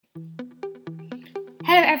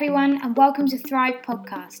Hello everyone and welcome to Thrive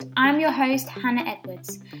Podcast. I'm your host Hannah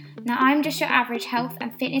Edwards. Now I'm just your average health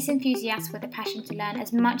and fitness enthusiast with a passion to learn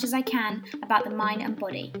as much as I can about the mind and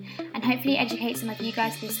body and hopefully educate some of you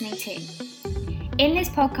guys listening too. In this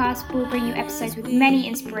podcast we'll bring you episodes with many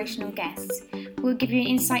inspirational guests. We'll give you an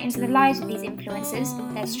insight into the lives of these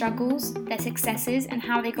influencers, their struggles, their successes and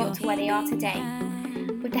how they got to where they are today.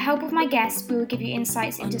 With the help of my guests we will give you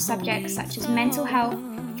insights into subjects such as mental health,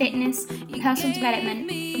 fitness, personal development,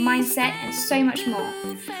 mindset and so much more.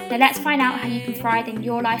 Now let's find out how you can thrive in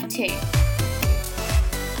your life too.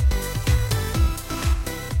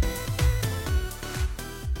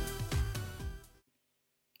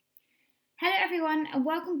 Hello everyone and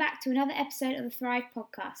welcome back to another episode of the Thrive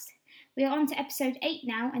Podcast. We are on to episode 8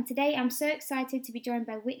 now and today I'm so excited to be joined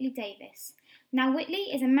by Whitley Davis. Now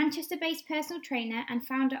Whitley is a Manchester-based personal trainer and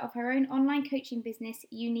founder of her own online coaching business,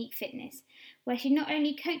 Unique Fitness, where she not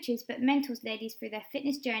only coaches but mentors ladies through their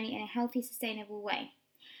fitness journey in a healthy, sustainable way.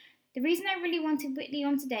 The reason I really wanted Whitley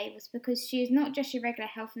on today was because she is not just your regular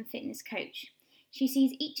health and fitness coach. She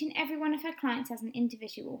sees each and every one of her clients as an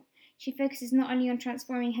individual. She focuses not only on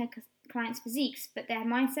transforming her clients' physiques but their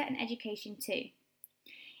mindset and education too.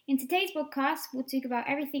 In today's podcast, we'll talk about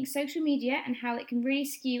everything social media and how it can really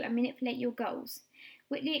skew and manipulate your goals.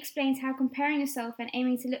 Whitley explains how comparing yourself and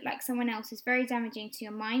aiming to look like someone else is very damaging to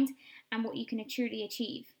your mind and what you can truly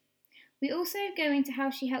achieve. We also go into how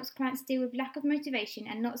she helps clients deal with lack of motivation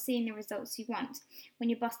and not seeing the results you want when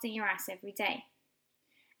you're busting your ass every day.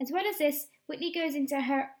 As well as this, Whitley goes into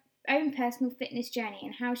her own personal fitness journey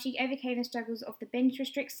and how she overcame the struggles of the binge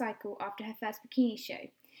restrict cycle after her first bikini show,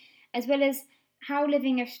 as well as how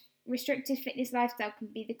living a restricted fitness lifestyle can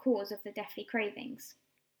be the cause of the deathly cravings.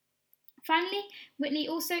 Finally, Whitley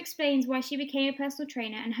also explains why she became a personal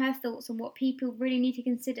trainer and her thoughts on what people really need to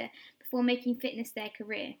consider before making fitness their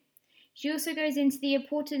career. She also goes into the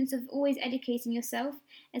importance of always educating yourself,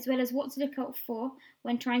 as well as what to look out for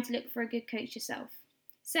when trying to look for a good coach yourself.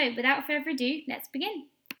 So, without further ado, let's begin.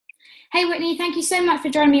 Hey Whitney, thank you so much for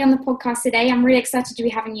joining me on the podcast today. I'm really excited to be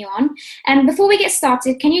having you on. Before we get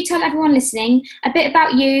started, can you tell everyone listening a bit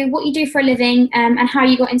about you, what you do for a living, and how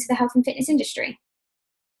you got into the health and fitness industry?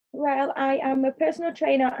 Well, I am a personal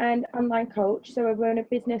trainer and online coach, so I run a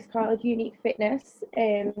business called Unique Fitness.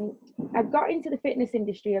 I've got into the fitness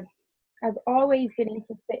industry. I've always been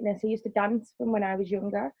into fitness. I used to dance from when I was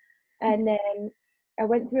younger, and then I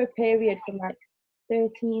went through a period from like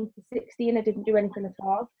 13 to 16. I didn't do anything at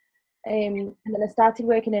all. And then I started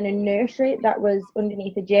working in a nursery that was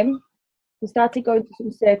underneath a gym. I started going to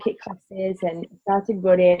some circuit classes and started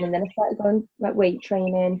running, and then I started going like weight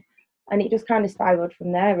training, and it just kind of spiraled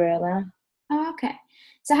from there really. Oh, okay.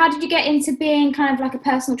 So how did you get into being kind of like a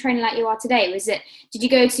personal trainer like you are today? Did you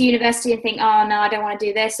go to university and think, oh no, I don't want to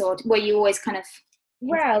do this, or were you always kind of...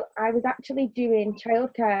 Well, I was actually doing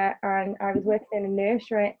childcare and I was working in a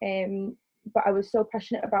nursery, but I was so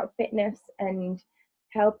passionate about fitness and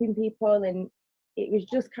helping people, and it was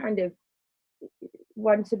just kind of,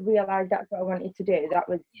 once I realised that's what I wanted to do,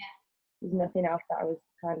 there's nothing else that was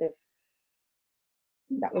for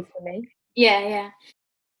me. Yeah.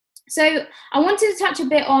 So I wanted to touch a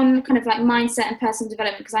bit on kind of like mindset and personal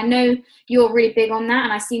development, because I know you're really big on that,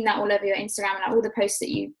 and I've seen that all over your Instagram, and like all the posts that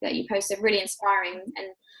you post are really inspiring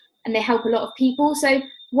and they help a lot of people. So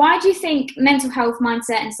why do you think mental health,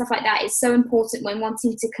 mindset and stuff like that is so important when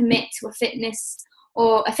wanting to commit to a fitness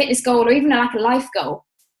or a fitness goal or even like a life goal?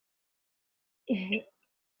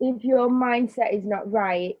 If your mindset is not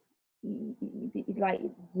right, like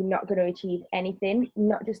you're not going to achieve anything,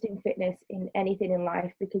 not just in fitness, in anything in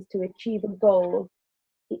life, because to achieve a goal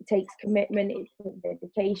it takes commitment, it takes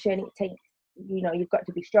dedication, it takes, you've got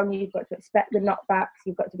to be strong, you've got to expect the knockbacks,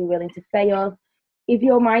 you've got to be willing to fail. If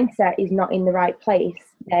your mindset is not in the right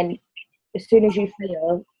place, then as soon as you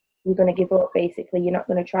fail you're going to give up, basically. You're not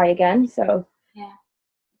going to try again. So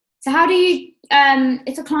how do you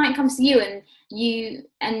if a client comes to you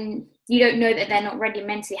and you don't know that they're not ready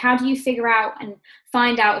mentally, how do you figure out and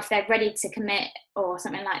find out if they're ready to commit or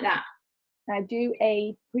something like that? I do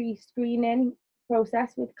a pre-screening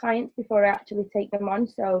process with clients before I actually take them on.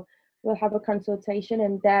 So we'll have a consultation,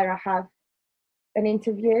 and there I have an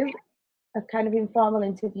interview, a kind of informal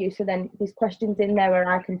interview. So then there's questions in there where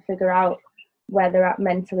I can figure out where they're at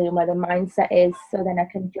mentally and where the mindset is, so then I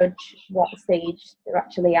can judge what stage they're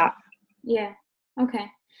actually at. Yeah. Okay.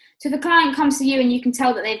 So if a client comes to you and you can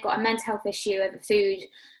tell that they've got a mental health issue over food,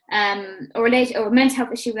 or a mental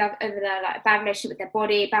health issue over their like bad relationship with their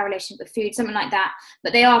body, bad relationship with food, something like that,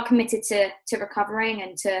 but they are committed to recovering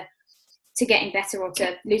and to getting better or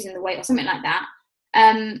to losing the weight or something like that,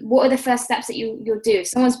 what are the first steps that you'll do? If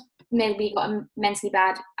someone's maybe got a mentally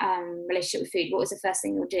bad relationship with food, what was the first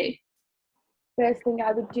thing you'll do? First thing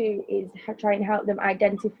I would do is try and help them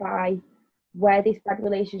identify where this bad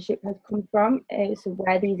relationship has come from, so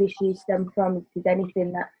where these issues stem from, if there's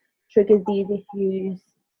anything that triggers these issues.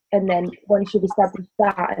 And then once you've established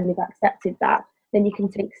that and they've accepted that, then you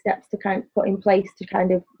can take steps to kind of put in place to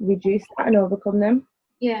kind of reduce that and overcome them.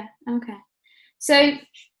 Yeah, okay. So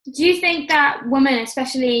do you think that women,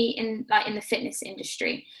 especially in the fitness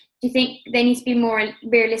industry, do you think they need to be more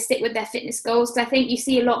realistic with their fitness goals? Because I think you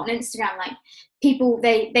see a lot on Instagram, like people,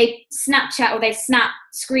 they Snapchat or they snap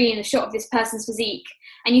screen a shot of this person's physique,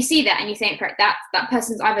 and you see that and you think, right, that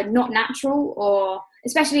person's either not natural, or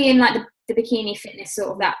especially in like the bikini fitness sort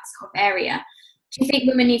of that sort of area. Do you think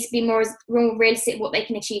women need to be more realistic what they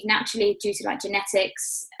can achieve naturally due to like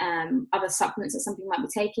genetics, other supplements that some people might be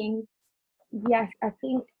taking? Yes, I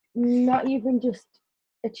think not even just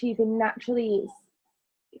achieving naturally,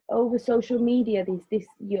 it's over social media.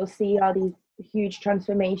 You'll see all these huge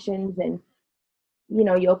transformations, and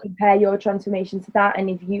you'll compare your transformation to that. And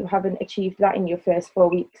if you haven't achieved that in your first 4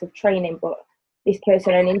 weeks of training, but this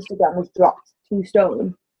person on Instagram has dropped 2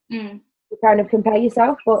 stone, you kind of compare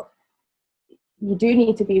yourself. But you do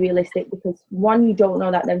need to be realistic, because one, you don't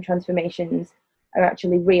know that them transformations are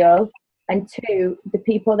actually real, and two, the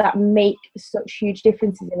people that make such huge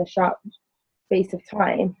differences in a short space of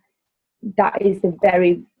time, that is the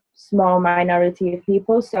very small minority of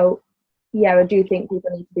people. So yeah, I do think people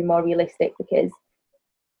need to be more realistic, because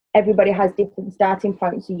everybody has different starting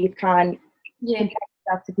points, so you can't compare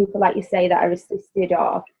yourself to people, like you say, that are assisted,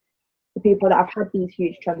 or the people that have had these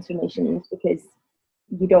huge transformations, because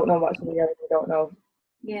you don't know what's real, you don't know.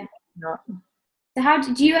 Not. So how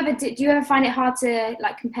do you ever find it hard to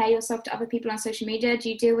like compare yourself to other people on social media? Do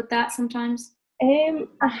you deal with that sometimes? I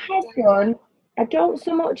had done. I don't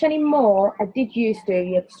so much anymore. I did used to.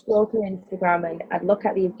 You'd scroll through Instagram and I'd look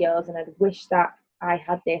at these girls and I'd wish that I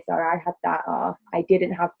had this, or I had that, or I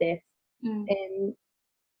didn't have this.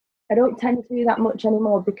 I don't tend to do that much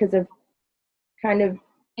anymore, because of kind of,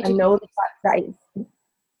 I know the fact that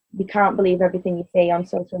you can't believe everything you see on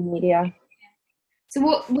social media. So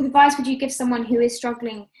what advice would you give someone who is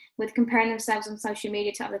struggling with comparing themselves on social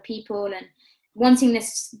media to other people and wanting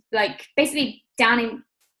this, like basically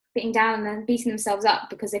beating down and beating themselves up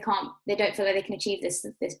because they don't feel like they can achieve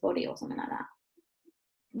this body or something like that?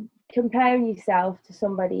 Comparing yourself to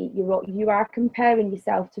somebody, you are comparing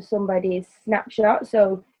yourself to somebody's snapshot.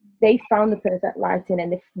 So they found the perfect lighting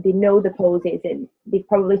and they know the poses, and they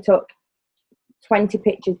probably took 20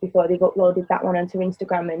 pictures before they've uploaded that one onto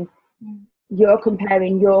Instagram, and you're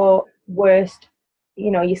comparing your worst,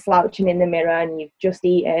 you're slouching in the mirror and you've just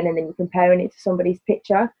eaten, and then you're comparing it to somebody's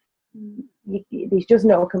picture. There's just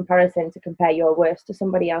no comparison to compare your worst to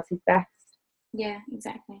somebody else's best. Yeah,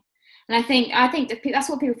 exactly. And I think that's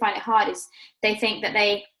what people find it hard, is they think that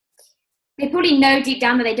they probably know deep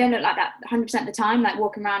down that they don't look like that 100% of the time, like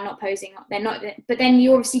walking around not posing, they're not, but then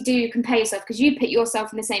you obviously do compare yourself because you put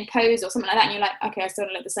yourself in the same pose or something like that, and you're like, okay, I still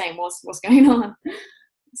don't look the same, what's going on?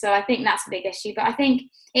 So I think that's a big issue, but I think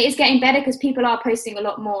it is getting better because people are posting a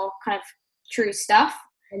lot more kind of true stuff.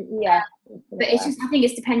 Yeah, but it's just, I think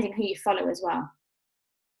it's depending who you follow as well.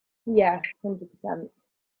 Yeah, 100%.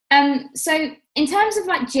 So in terms of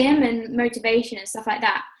like gym and motivation and stuff like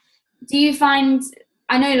that, do you find,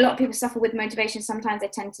 I know a lot of people suffer with motivation, sometimes they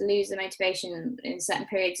tend to lose the motivation in certain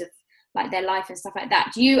periods of like their life and stuff like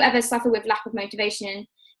that. Do you ever suffer with lack of motivation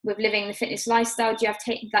with living the fitness lifestyle? Do you have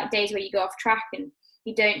like days where you go off track and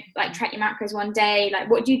you don't like track your macros one day? Like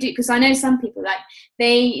what do you do? Because I know some people, like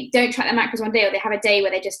they don't track their macros one day, or they have a day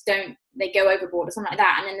where they just don't, they go overboard or something like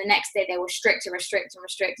that, and then the next day they will restrict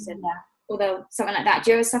and although something like that.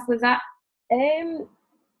 Do you ever suffer with that?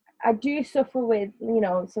 I do suffer with,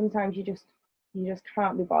 sometimes you just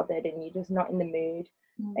can't be bothered and you're just not in the mood.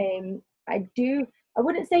 I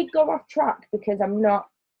wouldn't say go off track, because I'm not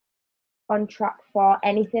on track for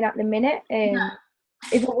anything at the minute. If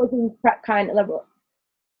it was in prep kind of level,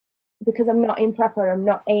 because I'm not in prep or I'm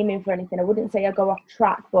not aiming for anything, I wouldn't say I go off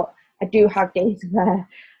track, but I do have days where,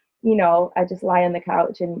 I just lie on the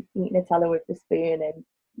couch and eat Nutella with the spoon,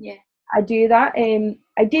 and I do that.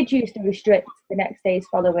 I did used to restrict the next days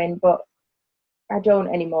following, but I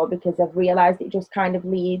don't anymore, because I've realised it just kind of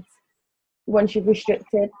leads, once you've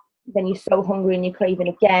restricted, then you're so hungry and you're craving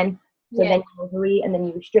again, so then you overeat and then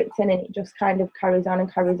you're restricting, and it just kind of carries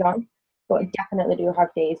on. But I definitely do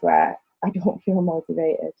have days where I don't feel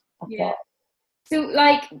motivated at all. So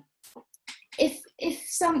like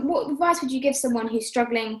what advice would you give someone who's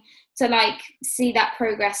struggling to like see that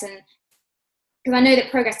progress and because I know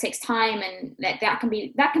that progress takes time, and that can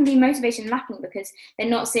be motivation lacking because they're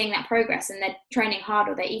not seeing that progress, and they're training hard,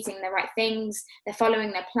 or they're eating the right things, they're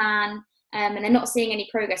following their plan, and they're not seeing any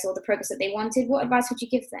progress or the progress that they wanted. What advice would you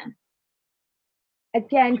give them?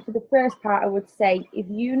 Again, for the first part, I would say if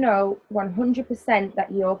you know 100%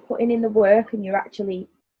 that you're putting in the work and you're actually,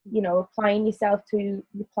 applying yourself to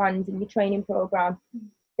your plans and your training program,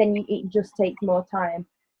 then it just takes more time.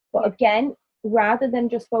 But again, rather than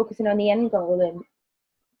just focusing on the end goal and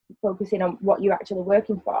focusing on what you're actually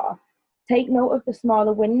working for, take note of the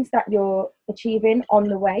smaller wins that you're achieving on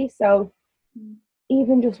the way. So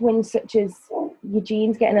even just wins such as your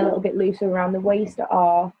jeans getting a little bit looser around the waist,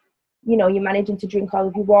 or you're managing to drink all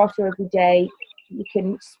of your water every day, you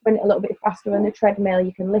can sprint a little bit faster on the treadmill,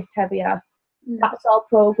 you can lift heavier. That's all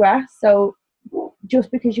progress. So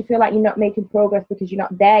just because you feel like you're not making progress because you're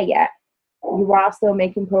not there yet, you are still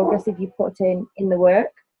making progress if you put in the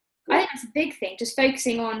work. I think that's a big thing, just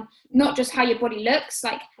focusing on not just how your body looks,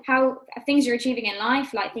 like how things you're achieving in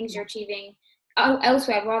life, like things you're achieving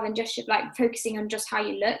elsewhere, rather than just like focusing on just how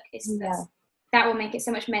you look. That will make it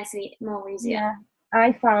so much mentally more easier. Yeah,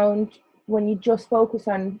 I found when you just focus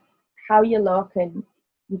on how you look, and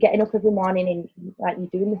you're getting up every morning and like you're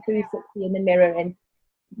doing the 360 in the mirror, and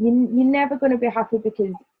you're never going to be happy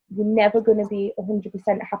because you're never going to be 100%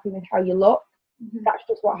 happy with how you look. That's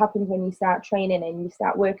just what happens when you start training and you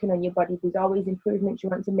start working on your body. There's always improvements you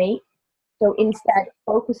want to make. So instead,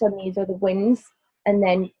 focus on these other wins, and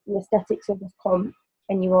then the aesthetics will just come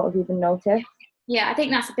and you won't have even noticed. Yeah, I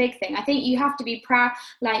think that's a big thing. I think you have to be proud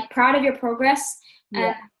of your progress,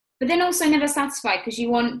 but then also never satisfied, because you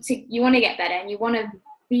want to get better and you want to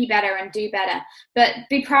be better and do better. But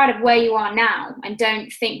be proud of where you are now, and don't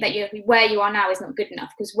think that where you are now is not good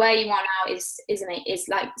enough, because where you are now is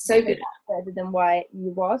like so good, better than where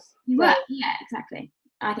you was. Yeah, exactly.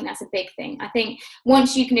 I think that's a big thing. I think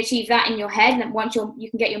once you can achieve that in your head, and once you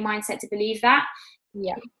can get your mindset to believe that,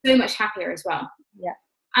 you're so much happier as well. Yeah.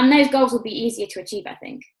 And those goals will be easier to achieve, I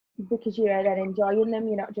think. Because you're then enjoying them,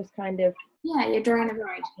 you're not just kind of... Yeah, you're drawing a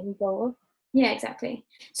road. Goal. Yeah, exactly.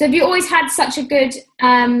 So have you always had such a good,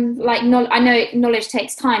 I know knowledge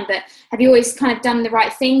takes time, but have you always kind of done the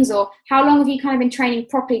right things, or how long have you kind of been training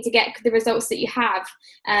properly to get the results that you have,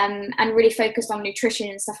 and really focused on nutrition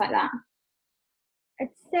and stuff like that? I'd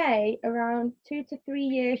say around 2 to 3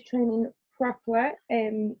 years training properly.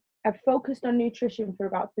 I've focused on nutrition for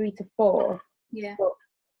about 3 to 4. Yeah. But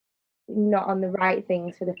not on the right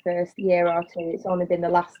things for the first year or two. It's only been the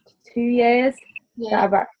last 2 years that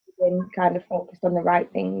I've actually been kind of focused on the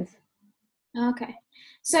right things. Okay.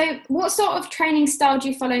 So what sort of training style do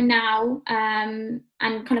you follow now, and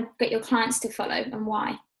kind of get your clients to follow, and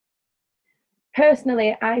why?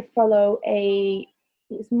 Personally, I follow I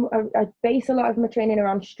base a lot of my training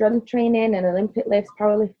around strength training and Olympic lifts,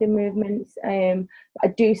 powerlifting movements. I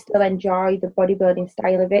do still enjoy the bodybuilding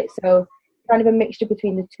style of it, so kind of a mixture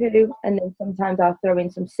between the two. And then sometimes I'll throw in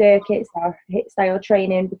some circuits or HIIT style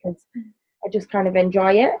training because I just kind of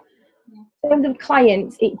enjoy it. In terms of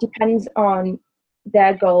clients, it depends on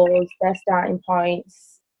their goals, their starting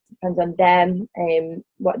points, depends on them,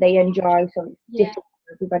 what they enjoy. So it's different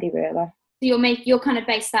for everybody, really. So you'll kind of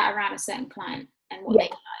base that around a certain client and what they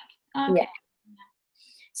like. Okay. Yeah.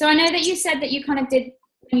 So I know that you said that you kind of did,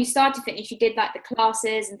 when you started fitness, you did like the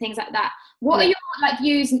classes and things like that. What are your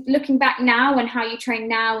views looking back now, and how you train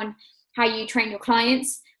now and how you train your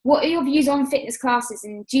clients? What are your views on fitness classes,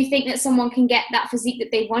 and do you think that someone can get that physique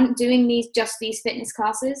that they want doing these fitness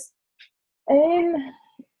classes?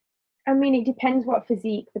 I mean, it depends what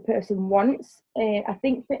physique the person wants. I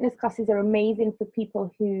think fitness classes are amazing for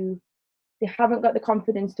people who they haven't got the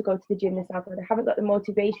confidence to go to the gym themselves, or they haven't got the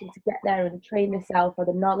motivation to get there and train themselves, or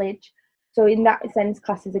the knowledge. So in that sense,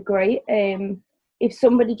 classes are great. If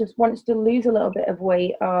somebody just wants to lose a little bit of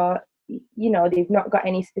weight, or they've not got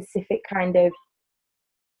any specific kind of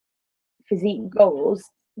physique goals,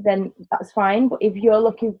 then that's fine. But if you're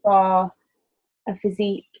looking for a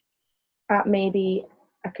physique at maybe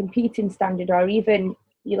a competing standard, or even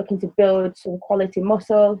you're looking to build some quality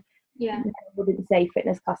muscle, I wouldn't say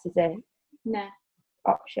fitness classes are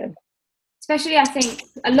option. Especially, I think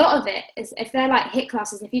a lot of it is if they're like HIIT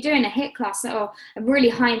classes. If you're doing a HIIT class or a really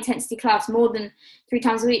high intensity class more than 3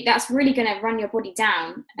 times a week, that's really going to run your body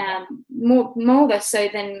down, more so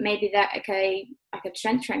than maybe that like a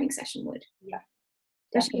strength training session would. Yeah,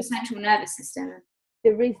 especially your central nervous system.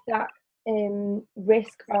 There is that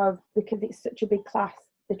risk of, because it's such a big class,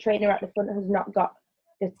 the trainer at the front has not got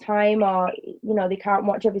the time, or they can't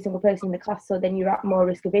watch every single person in the class, so then you're at more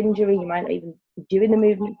risk of injury. You might not even be doing the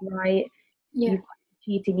movements right. You're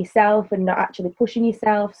cheating yourself and not actually pushing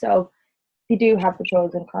yourself. So they do have the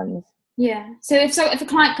pros and cons. Yeah. So if a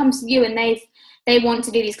client comes to you and they want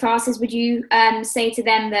to do these classes, would you say to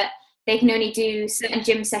them that they can only do certain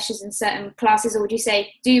gym sessions and certain classes, or would you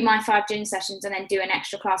say do my 5 gym sessions and then do an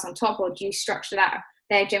extra class on top, or do you structure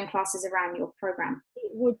their gym classes around your program?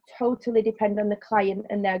 It would totally depend on the client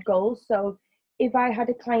and their goals. So if I had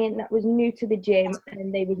a client that was new to the gym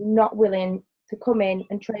and they were not willing to come in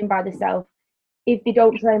and train by themselves, if they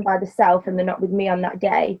don't train by themselves and they're not with me on that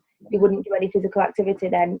day, they wouldn't do any physical activity,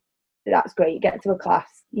 then that's great. Get to a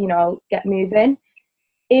class, get moving.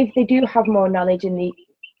 If they do have more knowledge and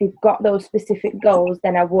they've got those specific goals,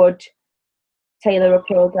 then I would tailor a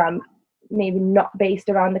program, maybe not based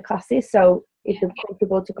around the classes. So if they're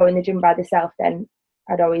comfortable to go in the gym by themselves, then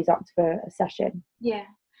I'd always opt for a session. Yeah.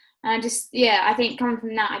 And I think coming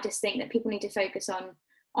from that, I just think that people need to focus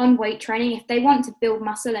on weight training. If they want to build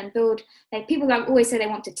muscle and people like always say they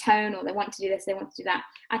want to tone, or they want to do this, they want to do that.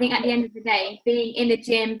 I think at the end of the day, being in the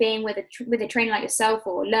gym, being with a trainer like yourself,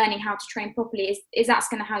 or learning how to train properly is that's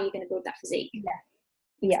how you're going to build that physique.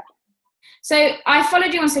 Yeah. So I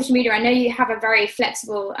followed you on social media. I know you have a very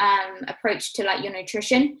flexible approach to like your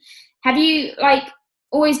nutrition. Have you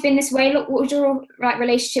always been this way? Look, what was your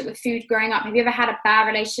relationship with food growing up? Have you ever had a bad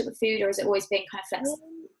relationship with food, or has it always been kind of flexible?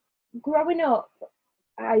 Growing up,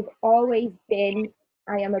 I've always been,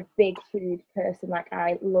 I am a big food person. Like,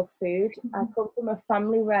 I love food. I come from a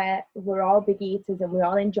family where we're all big eaters and we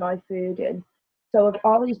all enjoy food. And so I've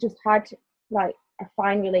always just had like a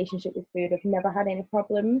fine relationship with food. I've never had any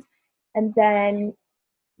problems. And then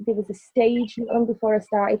there was a stage long before I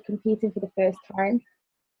started competing for the first time.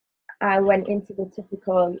 I went into the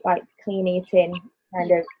typical like clean eating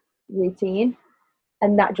kind of routine,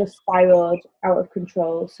 and that just spiraled out of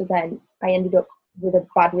control. So then I ended up with a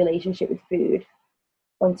bad relationship with food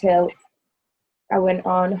until I went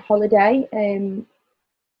on holiday, and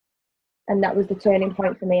that was the turning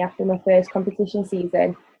point for me after my first competition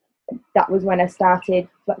season. That was when I started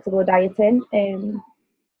flexible dieting.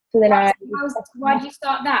 So then why did you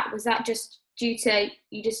start that? Was that just due to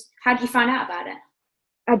how did you find out about it?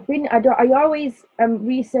 I always am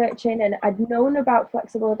researching, and I'd known about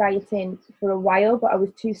flexible dieting for a while, but I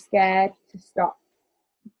was too scared to stop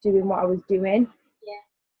doing what I was doing.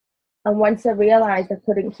 And once I realised I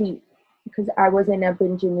couldn't keep, because I was in a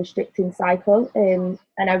binging restricting cycle, and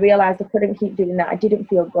I realised I couldn't keep doing that. I didn't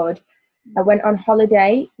feel good. I went on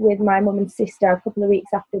holiday with my mum and sister a couple of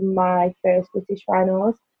weeks after my first British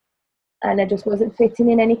finals, and I just wasn't fitting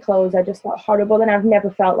in any clothes. I just felt horrible, and I've never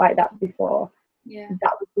felt like that before. Yeah.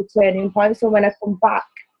 That was the turning point. So when I come back,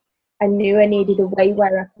 I knew I needed a way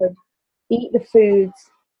where I could eat the foods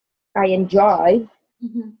I enjoy,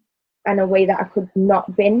 and a way that I could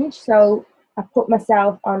not binge. So I put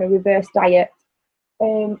myself on a reverse diet.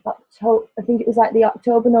 I think it was like the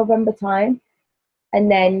October-November time, and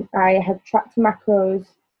then I have tracked macros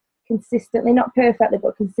consistently, not perfectly,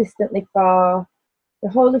 but consistently for the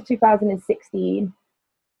whole of 2016,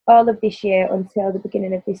 all of this year until the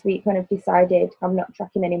beginning of this week, when I've decided I'm not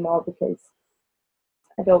tracking anymore because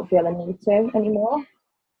I don't feel I need to anymore.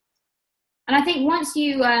 And I think once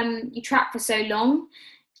you track for so long,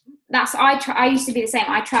 I used to be the same.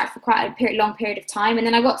 I tracked for quite a long period of time, and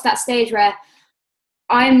then I got to that stage where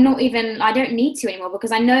I don't need to anymore,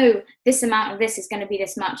 because I know this amount of this is going to be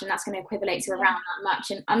this much, and that's going to equivalent to around that much.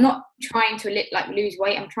 And I'm not trying to lose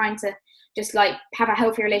weight. I'm trying to just have a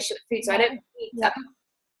healthy relationship with food. So I don't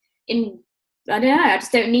know. I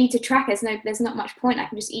just don't need to track. There's not much point. I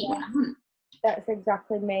can just eat what I want. That's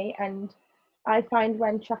exactly me. And I find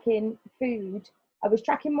when tracking food, I was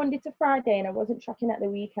tracking Monday to Friday, and I wasn't tracking at the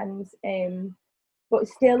weekends. But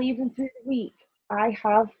still, even through the week, I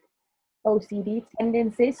have OCD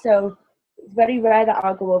tendencies, so it's very rare that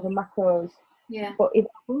I'll go over macros. Yeah. But if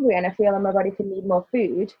I'm hungry and I feel I'm ready to need more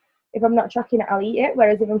food, if I'm not tracking it, I'll eat it.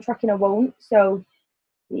 Whereas if I'm tracking, I won't. So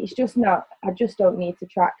it's just not. I just don't need to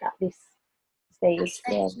track at this stage.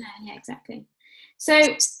 Yeah, exactly. So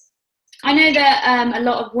I know that a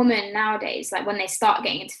lot of women nowadays, like when they start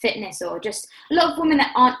getting into fitness, or just a lot of women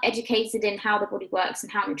that aren't educated in how the body works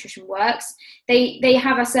and how nutrition works, they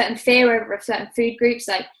have a certain fear over certain food groups.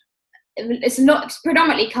 Like it's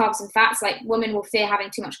predominantly carbs and fats. Like women will fear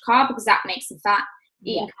having too much carb because that makes them fat.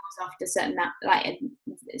 Eating carbs after a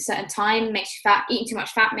certain time makes you fat. Eating too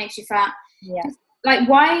much fat makes you fat. Yeah. Like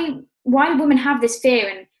why do women have this fear,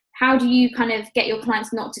 and how do you kind of get your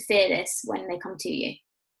clients not to fear this when they come to you?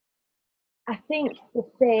 I think the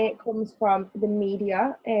fear comes from the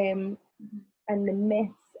media and the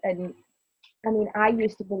myths, and I mean, I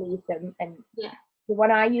used to believe them, and the one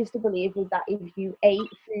I used to believe was that if you ate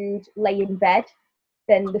food, lay in bed,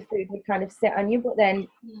 then the food would kind of sit on you. But then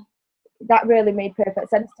that really made perfect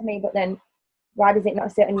sense to me. But then why does it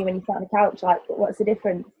not sit on you when you sit on the couch? Like, what's the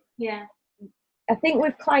difference? Yeah. I think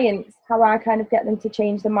with clients, how I kind of get them to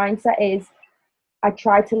change the mindset is I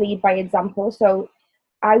try to lead by example. So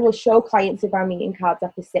I will show clients if I'm eating carbs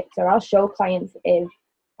after 6, or I'll show clients if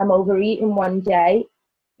I'm overeating one day,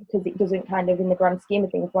 because it doesn't kind of, in the grand scheme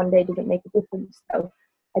of things, one day doesn't make a difference. So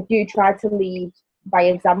I do try to lead by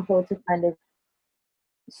example to kind of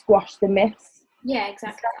squash the myths. Yeah,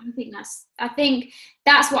 exactly. I think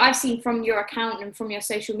that's what I've seen from your account and from your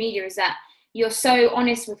social media, is that you're so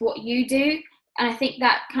honest with what you do. And I think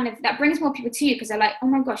that that brings more people to you, because they're like, oh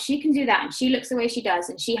my gosh, she can do that, and she looks the way she does,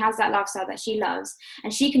 and she has that lifestyle that she loves,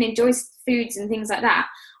 and she can enjoy foods and things like that.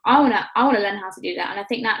 I wanna learn how to do that. And I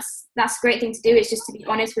think that's a great thing to do, is just to be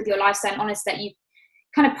honest with your lifestyle, and honest that you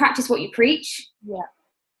kind of practice what you preach. Yeah.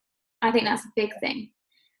 I think that's a big thing.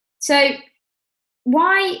 So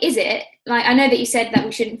why is it, like, I know that you said that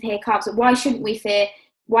we shouldn't fear carbs, but why shouldn't we fear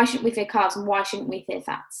carbs, and why shouldn't we fear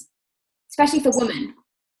fats, especially for women?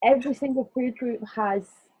 Every single food group has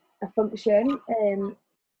a function.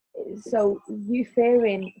 So you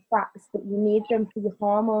fearing fats, but you need them for your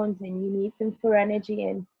hormones, and you need them for energy,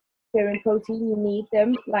 and fearing protein, you need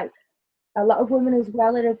them. Like, a lot of women as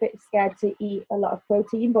well are a bit scared to eat a lot of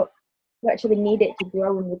protein, but you actually need it to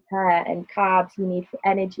grow and repair, and carbs you need for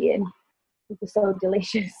energy, and they're so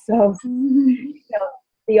delicious. So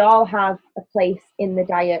they all have a place in the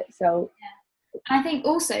diet. So I think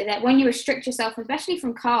also that when you restrict yourself, especially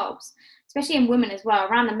from carbs, especially in women as well,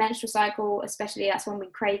 around the menstrual cycle, especially, that's when we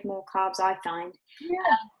crave more carbs, I find.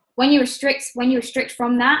 Yeah. When you restrict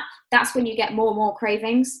from that, that's when you get more and more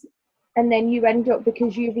cravings. And then you end up,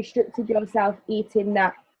 because you've restricted yourself eating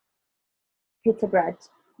that pita bread,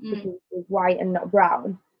 because it's white and not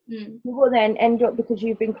brown, you will then end up, because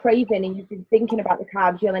you've been craving and you've been thinking about the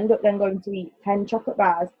carbs, you'll end up then going to eat 10 chocolate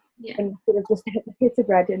bars and sort of just hit the pita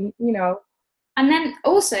bread, and And then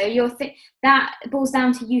also that boils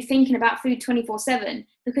down to you thinking about food 24/7,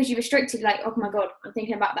 because you restricted, like, oh my God, I'm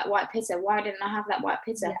thinking about that white pita. Why didn't I have that white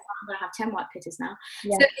pita? Yeah. I'm going to have 10 white pitas now.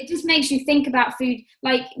 Yeah. So it just makes you think about food.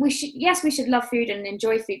 Like, we should love food and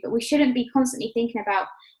enjoy food, but we shouldn't be constantly thinking about,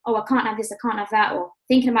 oh, I can't have this, I can't have that, or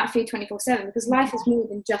thinking about food 24/7, because life is more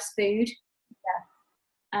than just food. Yeah.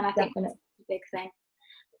 And I think that's a big thing.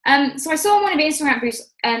 So I saw on one of your Instagram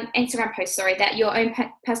posts, that your own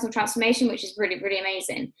personal transformation, which is really, really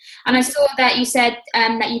amazing. And I saw that you said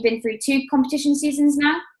that you've been through 2 competition seasons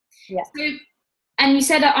now. Yeah. So, and you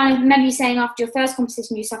said that, I remember you saying after your first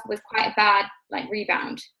competition you suffered with quite a bad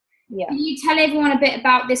rebound. Yeah. Can you tell everyone a bit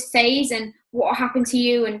about this phase and what happened to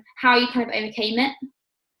you and how you kind of overcame it?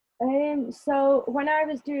 So when I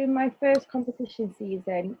was doing my first competition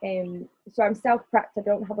season, so I'm self-prepped, I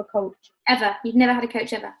don't have a coach. Ever? You've never had a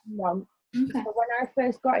coach ever? No. Okay. So when I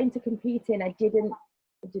first got into competing, I didn't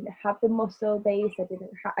have the muscle base. I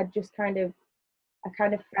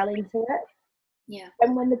kind of fell into it. Yeah.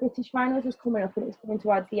 And when the British finals was coming up and it was coming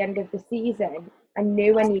towards the end of the season, I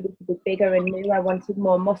knew I needed to be bigger, and knew I wanted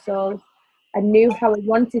more muscles. I knew how I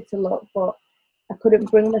wanted to look, but I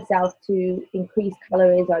couldn't bring myself to increase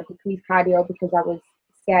calories or decrease cardio because I was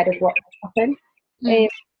scared of what would happen.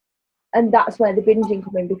 And that's where the binging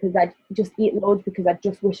come in, because I just eat loads because I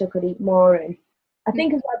just wish I could eat more. And I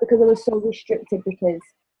think as well because I was so restricted, because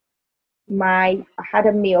I had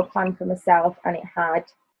a meal plan for myself and it had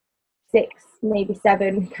 6, maybe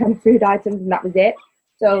 7 kind of food items, and that was it.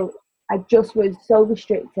 So I just was so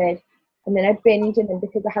restricted. And then I'd binge, and then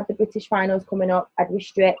because I had the British finals coming up, I'd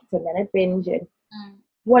restrict, and then I'd binge. And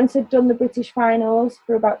once I'd done the British finals,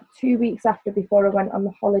 for about 2 weeks before I went on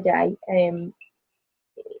the holiday,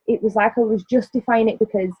 it was like I was justifying it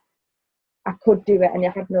because I could do it and I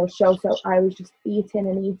had no show. So I was just eating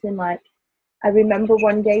and eating. Like, I remember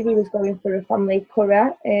one day we was going for a family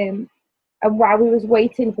curry, and while we was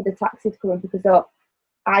waiting for the taxi to come and pick us up,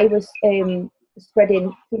 I was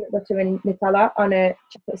spreading peanut butter and Nutella on a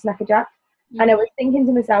chocolate Snacker Jack. And I was thinking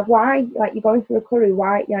to myself, why? Like, you're going for a curry,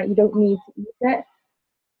 why? You don't need to eat it.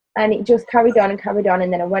 And it just carried on.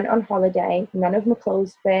 And then I went on holiday. None of my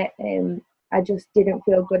clothes fit. I just didn't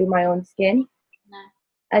feel good in my own skin. No.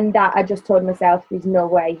 And that I just told myself, there's no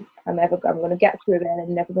way I'm going to get through it, and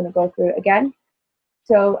I'm never going to go through it again.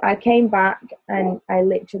 So I came back and I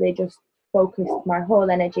literally just focused my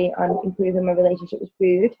whole energy on improving my relationship with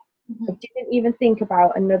food. I didn't even think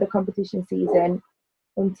about another competition season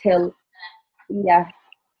until,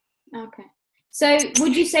 Okay. So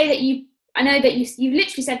would you say that I know that you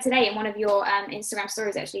literally said today in one of your Instagram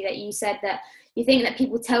stories, actually, that you said that you think that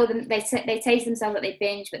people tell them, they say to themselves that they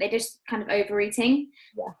binge, but they're just kind of overeating.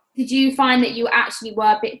 Yeah. Did you find that you actually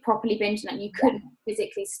were properly binging and you couldn't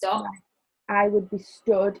physically stop? I would be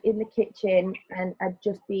stood in the kitchen and I'd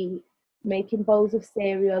just be making bowls of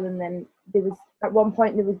cereal, and then there was at one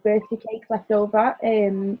point there was birthday cake left over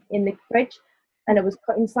in the fridge, and I was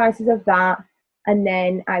cutting slices of that, and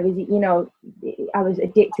then I was I was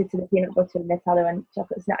addicted to the peanut butter and Nutella and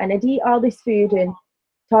chocolate snack, and I'd eat all this food and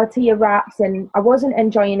tortilla wraps, and I wasn't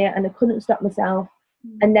enjoying it and I couldn't stop myself.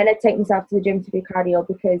 And then I'd take myself to the gym to do cardio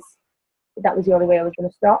because that was the only way I was going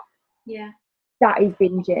to stop. Yeah. That is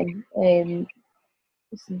binging.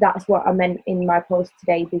 So that's what I meant in my post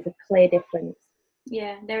today. There's a clear difference.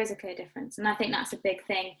 Yeah, there is a clear difference, and I think that's a big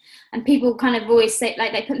thing. And people kind of always say,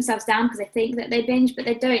 like, they put themselves down because they think that they binge, but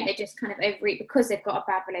they don't. They just kind of overeat because they've got a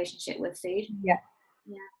bad relationship with food. Yeah.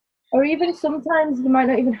 Or even sometimes you might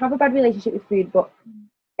not even have a bad relationship with food, but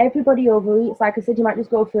everybody overeats. Like I said, you might just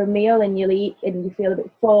go for a meal and you'll eat and you feel a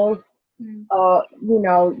bit full. Or,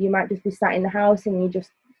 you might just be sat in the house and you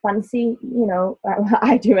just fancy,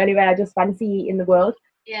 I do anyway, I just fancy eating the world.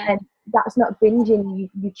 Yeah. And that's not binging.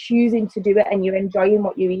 You're choosing to do it and you're enjoying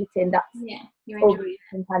what you're eating. That's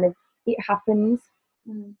overeating, kind of, it happens.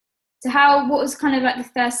 So what was kind of like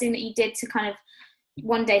the first thing that you did to kind of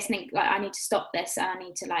one day think, like, I need to stop this and I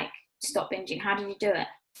need to, like, stop binging? How did you do it?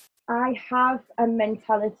 I have a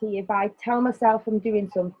mentality, if I tell myself I'm doing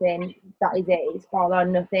something, that is it, it's all or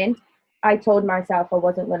nothing. I told myself I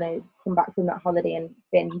wasn't going to come back from that holiday and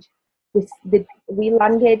binge. We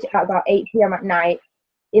landed at about 8 p.m. at night.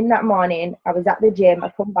 In that morning, I was at the gym,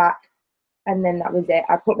 I come back, and then that was it.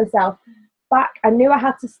 I put myself back. I knew I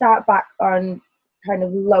had to start back on kind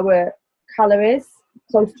of lower calories,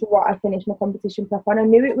 close to what I finished my competition prep on. I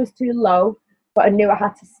knew it was too low, but I knew I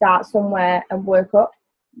had to start somewhere and work up.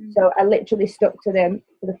 So I literally stuck to them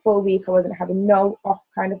for the full week. I wasn't having no off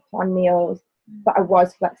kind of planned meals, but I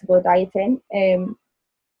was flexible dieting.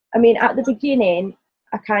 I mean, at the beginning,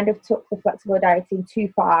 I kind of took the flexible dieting too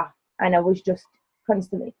far, and I was just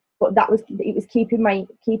constantly, but it was keeping me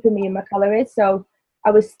in my calories. So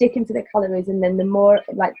I was sticking to the calories, and then the more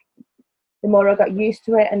I got used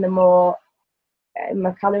to it, and the more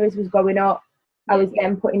my calories was going up, I was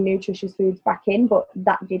then putting nutritious foods back in. But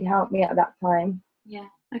that did help me at that time. Yeah.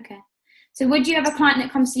 Okay. So would you have a client that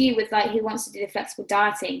comes to you with, like, who wants to do the flexible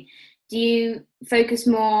dieting? Do you focus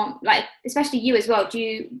more, like, especially you as well, do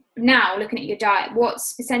you, now looking at your diet, what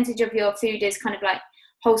percentage of your food is kind of like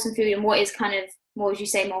wholesome food and what is kind of, what would you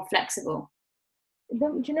say, more flexible?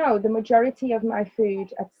 Do you know, the majority of my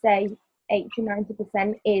food, I'd say 80 to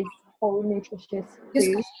 90% is whole nutritious food. Just because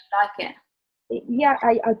you like it? Yeah,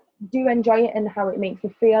 I do enjoy it and how it makes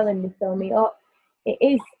me feel and to fill me up. It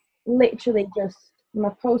is literally just my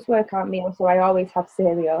post-workout meal, so I always have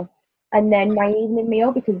cereal, and then my evening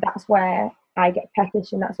meal, because that's where I get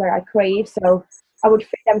peckish and that's where I crave. So I would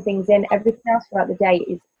fit them things in. Everything else throughout the day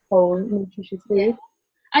is whole nutritious food. Yeah.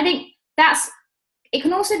 I think it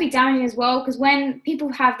can also be damaging as well, because when people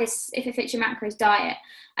have this If It Fits Your Macros diet,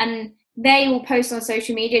 and they will post on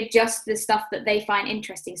social media just the stuff that they find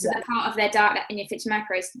interesting. So the part of their diet in If It Fits Your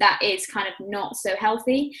Macros that is kind of not so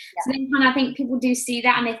healthy. So then kind of, I think people do see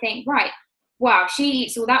that and they think, right, wow, she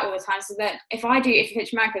eats all that all the time, so that if I do If It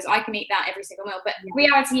Fits Your Macros, I can eat that every single meal. But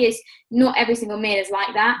reality is, not every single meal is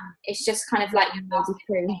like that. It's just kind of like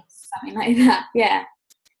something like that. Yeah.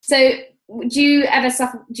 So do you ever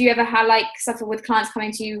suffer with clients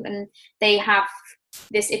coming to you and they have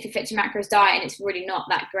this If It Fits Your Macros diet and it's really not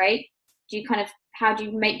that great? How do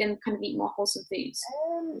you make them kind of eat more wholesome foods?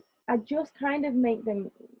 I just kind of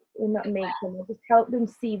I just help them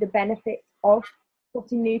see the benefits of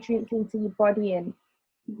putting nutrients into your body. And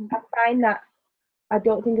I find that I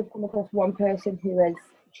don't think I've come across one person who has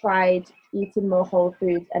tried eating more whole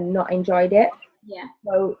foods and not enjoyed it. Yeah.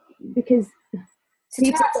 So because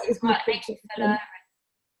satiety is what makes you feel.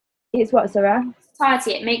 It's what, Sarah?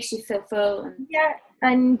 Satiety, it makes you feel full. Yeah,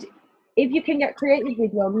 and if you can get creative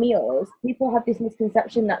with your meals, people have this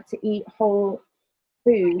misconception that to eat whole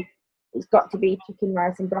food, it's got to be chicken,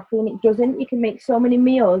 rice and broccoli, and it doesn't. You can make so many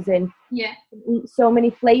meals and eat so many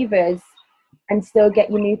flavours and still get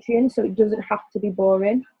your nutrients, so it doesn't have to be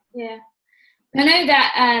boring. Yeah. I know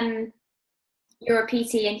that you're a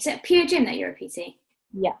PT, and is it Pure Gym that you're a PT?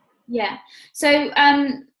 Yeah. Yeah. So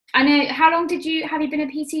I know, how long have you been a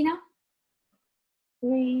PT now?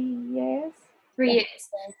 3 years. 3 years.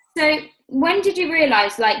 So when did you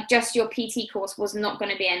realise, like, just your PT course was not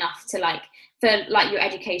going to be enough to, like, for, like, your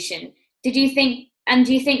education? Do you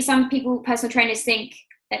think some people, personal trainers, think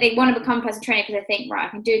that they want to become a personal trainer because they think, right, I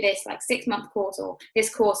can do this, like, 6-month course or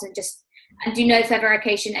this course and do no further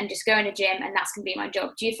education and just go in a gym and that's going to be my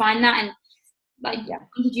job? Do you find that? And, like,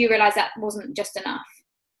 when did you realise that wasn't just enough?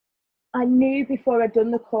 I knew before I'd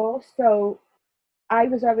done the course, so I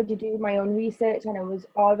was already doing my own research and I was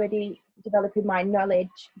already developing my knowledge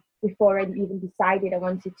before I even decided I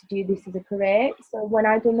wanted to do this as a career. So when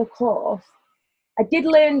I done the course, I did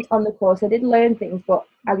learn on the course, I did learn things, but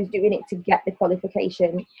I was doing it to get the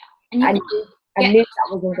qualification. And I knew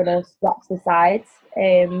that wasn't going to scratch the sides.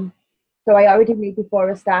 So I already knew before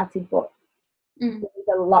I started, but there's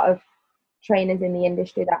a lot of trainers in the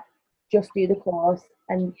industry that just do the course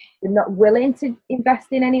and they're not willing to invest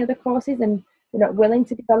in any other courses, and they're not willing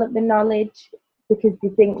to develop the knowledge because they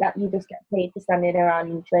think that you just get paid for standing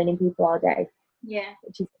around and training people all day. Yeah.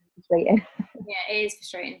 Which is frustrating. Yeah, it is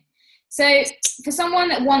frustrating. So for someone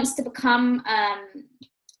that wants to become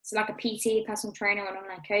so like a PT, personal trainer, or an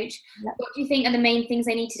online coach, what do you think are the main things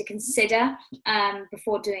they need to consider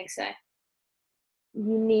before doing so?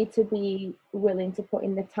 You need to be willing to put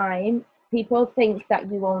in the time. People think that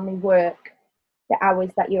you only work the hours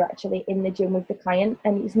that you're actually in the gym with the client,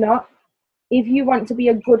 and it's not. If you want to be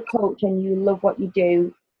a good coach and you love what you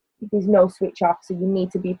do, there's no switch off, so you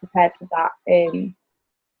need to be prepared for that.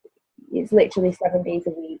 It's literally 7 days a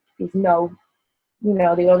week. There's no,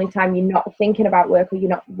 the only time you're not thinking about work or you're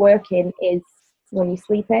not working is when you're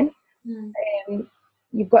sleeping.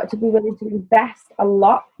 You've got to be willing to invest a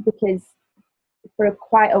lot, because for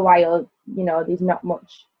quite a while, there's not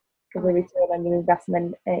much of a return on your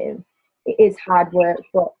investment. It is hard work,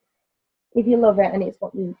 but if you love it and it's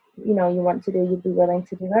what you want to do, you'd be willing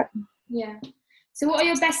to do it. Yeah. So what are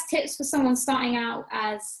your best tips for someone starting out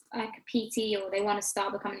as like a PT, or they want to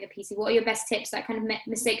start becoming a PT? What are your best tips, like kind of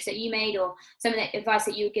mistakes that you made, or some of the advice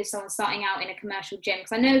that you would give someone starting out in a commercial gym?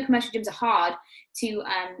 Because I know commercial gyms are hard to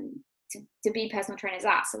be personal trainers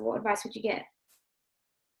at. So what advice would you give?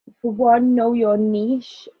 For one, know your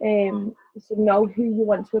niche. So know who you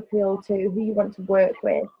want to appeal to, who you want to work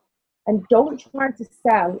with, and don't try to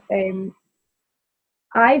sell.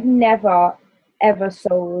 I've never ever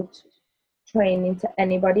sold training to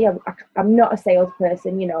anybody. I'm not a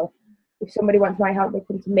salesperson. If somebody wants my help, they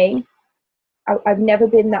come to me. I've never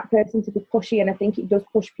been that person to be pushy, and I think it does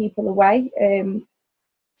push people away.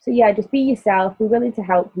 So yeah, just be yourself, be willing to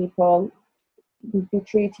help people, be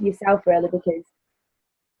true to yourself, really, because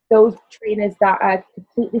those trainers that are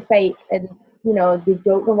completely fake and they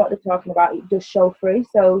don't know what they're talking about, it does show through.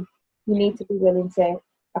 So you need to be willing to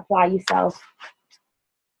apply yourself.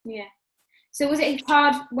 Yeah. So was it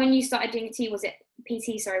hard when you started doing PT? Was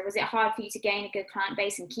it hard for you to gain a good client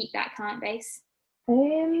base and keep that client base?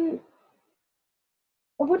 I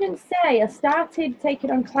wouldn't say. I started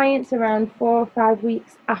taking on clients around 4 or 5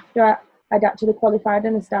 weeks after I'd actually qualified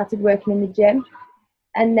and I started working in the gym.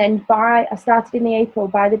 And then I started in the April.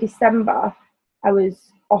 By the December, I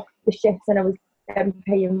was off the shifts and I was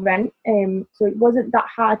paying rent. So it wasn't that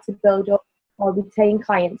hard to build up or retain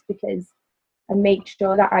clients, because I make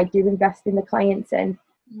sure that I do invest in the clients, and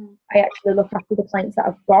I actually look after the clients that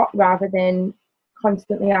I've got rather than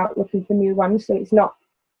constantly out looking for new ones. So it's not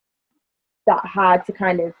that hard to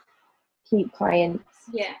kind of keep clients.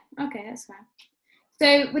 Yeah, okay, that's fine.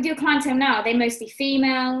 So with your clientele now, are they mostly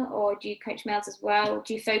female, or do you coach males as well?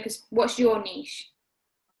 Do you focus, what's your niche?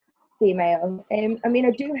 Female.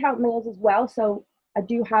 I do help males as well. So I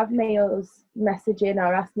do have males messaging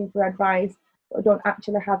or asking for advice, but I don't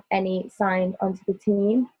actually have any signed onto the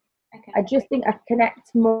team. Okay. I just think I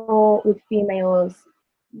connect more with females.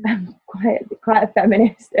 I'm quite a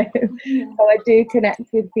feminist. So I do connect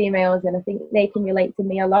with females, and I think they can relate to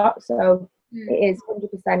me a lot. So it is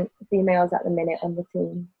 100% females at the minute on the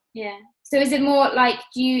team. Yeah. So is it more like,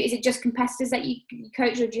 is it just competitors that you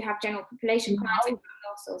coach, or do you have general population clients,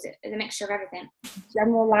 or is it a mixture of everything?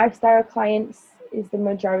 General lifestyle clients is the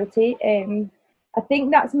majority. I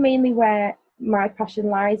think that's mainly where my passion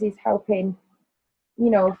lies, is helping,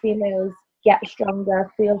 females get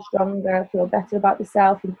stronger, feel better about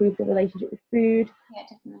themselves, improve their relationship with food. Yeah,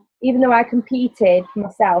 definitely. Even though I competed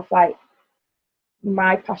myself, like,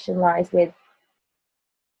 my passion lies with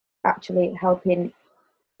actually helping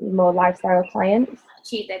more lifestyle clients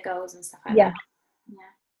achieve their goals and stuff like that. Yeah.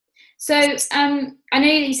 So I know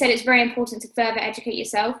that you said it's very important to further educate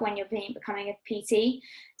yourself when you're becoming a PT.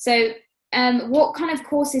 So what kind of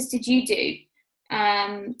courses did you do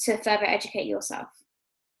to further educate yourself?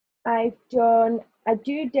 I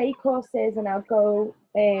do day courses, and I'll go,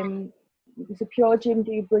 it's a Pure Gym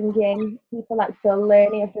do bring in people like Phil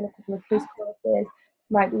Learney. I've done a couple of his courses,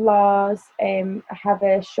 Mike Laws. I have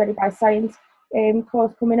a Shredded by Science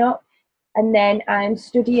course coming up, and then I'm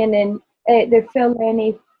studying in the Phil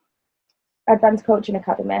Learney Advanced Coaching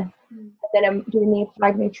Academy. And then I'm doing the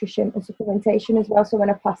Applied Nutrition and Supplementation as well. So when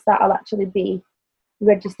I pass that, I'll actually be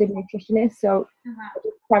registered nutritionist. So I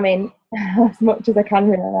just cramming as much as I can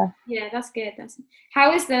really. Yeah, that's good.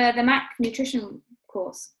 How is the MAC nutrition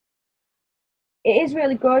course? It is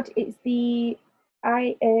really good. It's the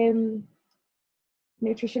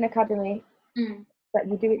Nutrition Academy that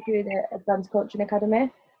you do it through the Advanced Coaching Academy.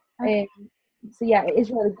 Okay. So yeah, it is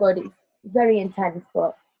really good. It's very intense,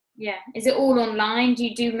 but yeah. Is it all online? Do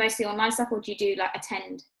you do mostly online stuff, or do you do like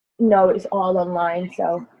attend? no, it's all online,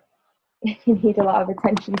 so you need a lot of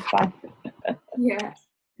attention span. Yeah.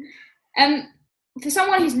 For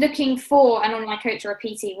someone who's looking for an online coach or a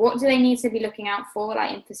PT, what do they need to be looking out for,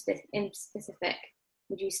 like in specific,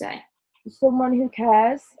 would you say? Someone who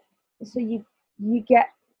cares. So you get,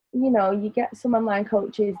 you get some online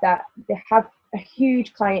coaches that they have a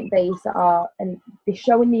huge client base and they're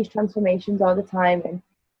showing these transformations all the time, but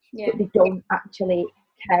they don't actually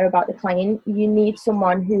care about the client. You need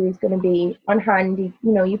someone who is going to be on hand.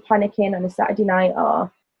 You're panicking on a Saturday night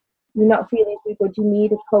or you're not feeling too good. You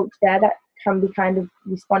need a coach there that can be kind of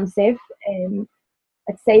responsive.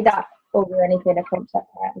 I'd say that over anything, a coach that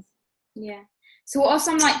cares. Yeah. So what are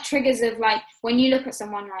some like triggers of like when you look at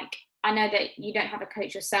someone, like I know that you don't have a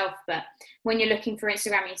coach yourself, but when you're looking for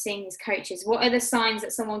Instagram, you're seeing these coaches, what are the signs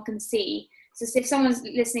that someone can see? So if someone's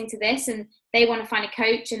listening to this and they want to find a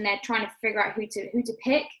coach and they're trying to figure out who to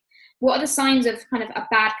pick, what are the signs of kind of a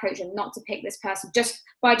bad coach and not to pick this person just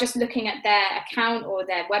by looking at their account or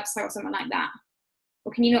their website or something like that?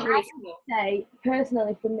 Or can you not really say,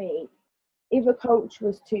 personally for me, if a coach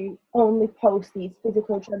was to only post these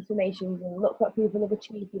physical transformations and look what people have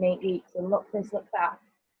achieved in 8 weeks and look this, look that,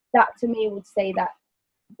 that to me would say that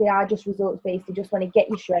they are just results based. They just want to get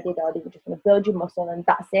you shredded or they just want to build your muscle and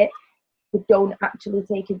that's it. They don't actually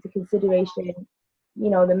take into consideration,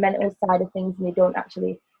 the mental side of things, and they don't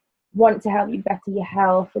actually want to help you better your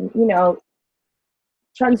health. And,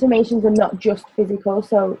 transformations are not just physical.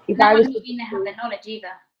 So if I was... they have the knowledge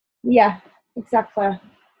either. Yeah, exactly.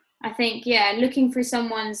 I think, looking through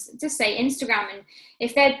someone's, just say Instagram, and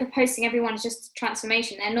if they're posting everyone's just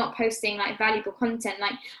transformation, they're not posting like valuable content.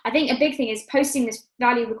 Like I think a big thing is posting this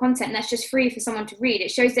valuable content that's just free for someone to read.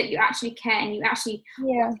 It shows that you actually care and you actually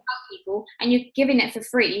want to help people, and you're giving it for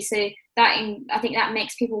free. So I think that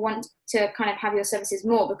makes people want to kind of have your services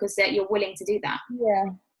more because you're willing to do that. Yeah,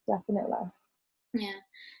 definitely. Yeah.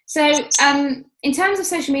 So in terms of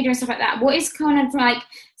social media and stuff like that, what is kind of like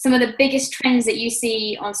some of the biggest trends that you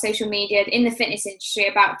see on social media in the fitness industry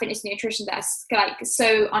about fitness and nutrition that's like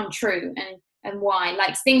so untrue, and why?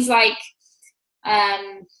 Like things like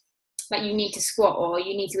you need to squat or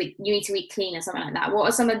you need to eat clean or something like that. What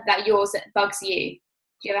are some of that yours that bugs you?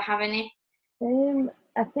 Do you ever have any?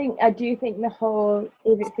 I do think the whole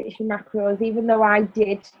if it fits your macros, even though I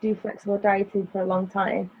did do flexible dieting for a long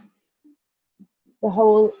time, the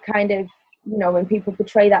whole kind of, when people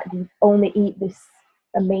portray that they only eat this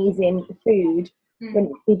amazing food,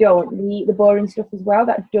 when they don't, they eat the boring stuff as well.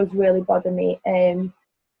 That does really bother me. And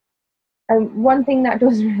one thing that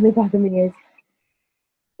does really bother me is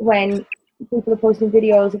when people are posting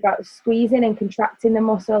videos about squeezing and contracting the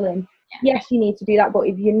muscle. And yes, you need to do that, but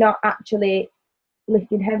if you're not actually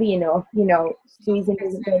lifting heavy enough, squeezing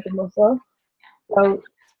doesn't build the muscle. So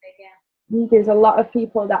there's a lot of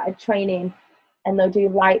people that are training and they'll do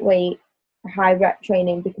lightweight, high rep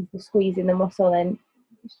training because they're squeezing the muscle, and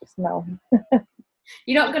it's just no.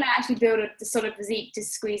 You're not going to actually build a sort of physique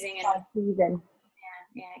just squeezing and squeezing.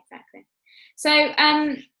 Yeah, exactly. So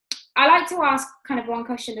I like to ask kind of one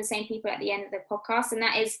question to the same people at the end of the podcast, and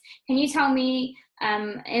that is, can you tell me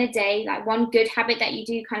in a day, like one good habit that you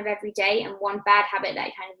do kind of every day and one bad habit that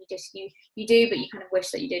kind of you do but you kind of wish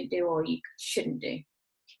that you didn't do or you shouldn't do?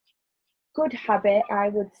 Good habit, I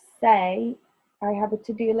would say I have a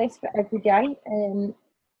to-do list for every day, and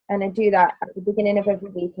I do that at the beginning of every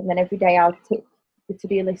week, and then every day I'll tick the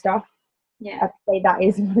to-do list off. Yeah, I'd say that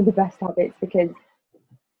is one of the best habits because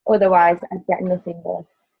otherwise I'd get nothing done.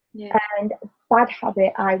 Yeah. And bad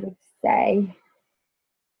habit, I would say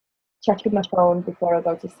checking my phone before I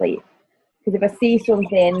go to sleep, because if I see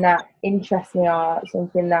something that interests me or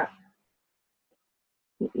something that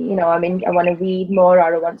I want to read more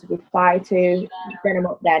or I want to reply to, then I'm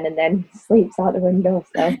up then, and then sleep's out the window.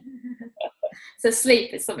 So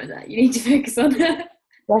sleep is something that you need to focus on.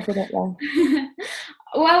 Definitely.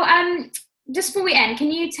 Well, just before we end,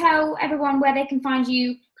 can you tell everyone where they can find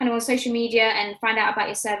you kind of on social media and find out about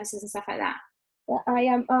your services and stuff like that? I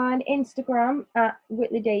am on Instagram at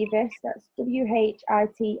Whitley Davis. That's WHITLEY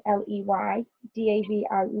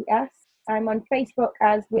I'm on Facebook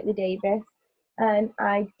as Whitley Davis. And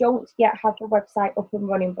I don't yet have the website up and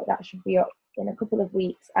running, but that should be up in a couple of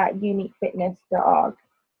weeks at uniquefitness.org.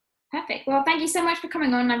 Perfect. Well, thank you so much for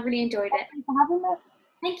coming on. I really enjoyed it. Thanks for having me.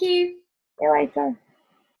 Thank you. See you later.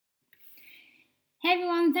 Hey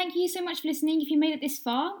everyone, thank you so much for listening. If you made it this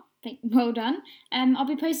far, well done. I'll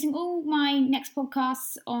be posting all my next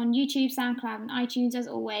podcasts on YouTube, SoundCloud, and iTunes as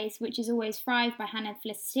always, which is always Thrive by Hannah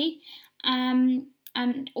Felicity. And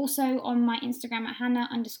also on my Instagram at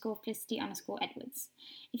Hannah_Felicity_Edwards.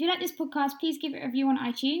 If you like this podcast, please give it a review on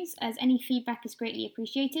iTunes, as any feedback is greatly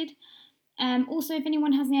appreciated. Also, if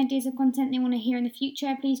anyone has any ideas of content they want to hear in the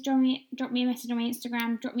future, please drop me a message on my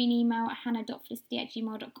Instagram, drop me an email at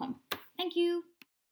hannah.felicity@gmail.com. Thank you.